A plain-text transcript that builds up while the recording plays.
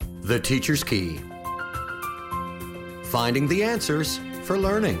The Teacher's Key. Finding the answers for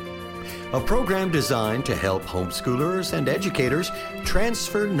learning. A program designed to help homeschoolers and educators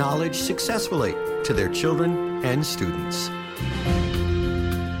transfer knowledge successfully to their children and students.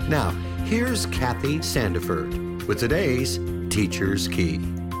 Now, here's Kathy Sandiford with today's Teacher's Key.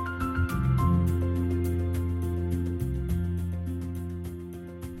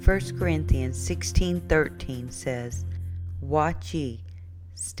 First Corinthians 16:13 says, "Watch ye,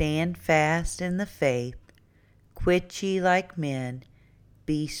 stand fast in the faith, quit ye like men,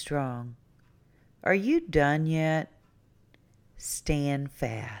 be strong." Are you done yet? Stand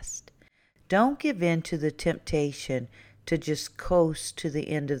fast. Don't give in to the temptation to just coast to the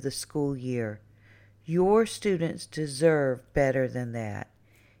end of the school year. Your students deserve better than that.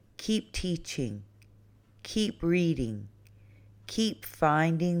 Keep teaching. Keep reading. Keep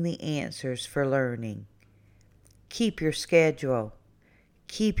finding the answers for learning. Keep your schedule.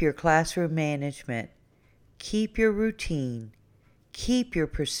 Keep your classroom management. Keep your routine. Keep your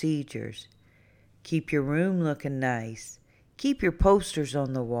procedures. Keep your room looking nice. Keep your posters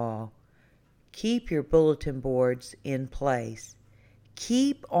on the wall. Keep your bulletin boards in place.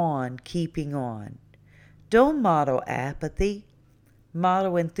 Keep on keeping on. Don't model apathy.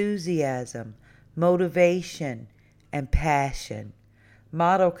 Model enthusiasm, motivation, and passion.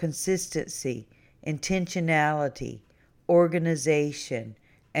 Model consistency, intentionality, organization,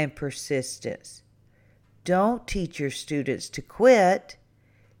 and persistence. Don't teach your students to quit.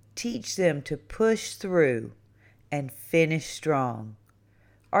 Teach them to push through and finish strong.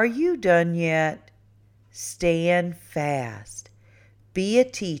 Are you done yet? Stand fast. Be a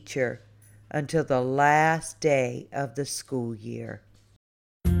teacher until the last day of the school year.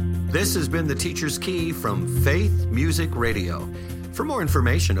 This has been the Teacher's Key from Faith Music Radio. For more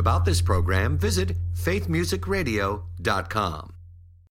information about this program, visit faithmusicradio.com.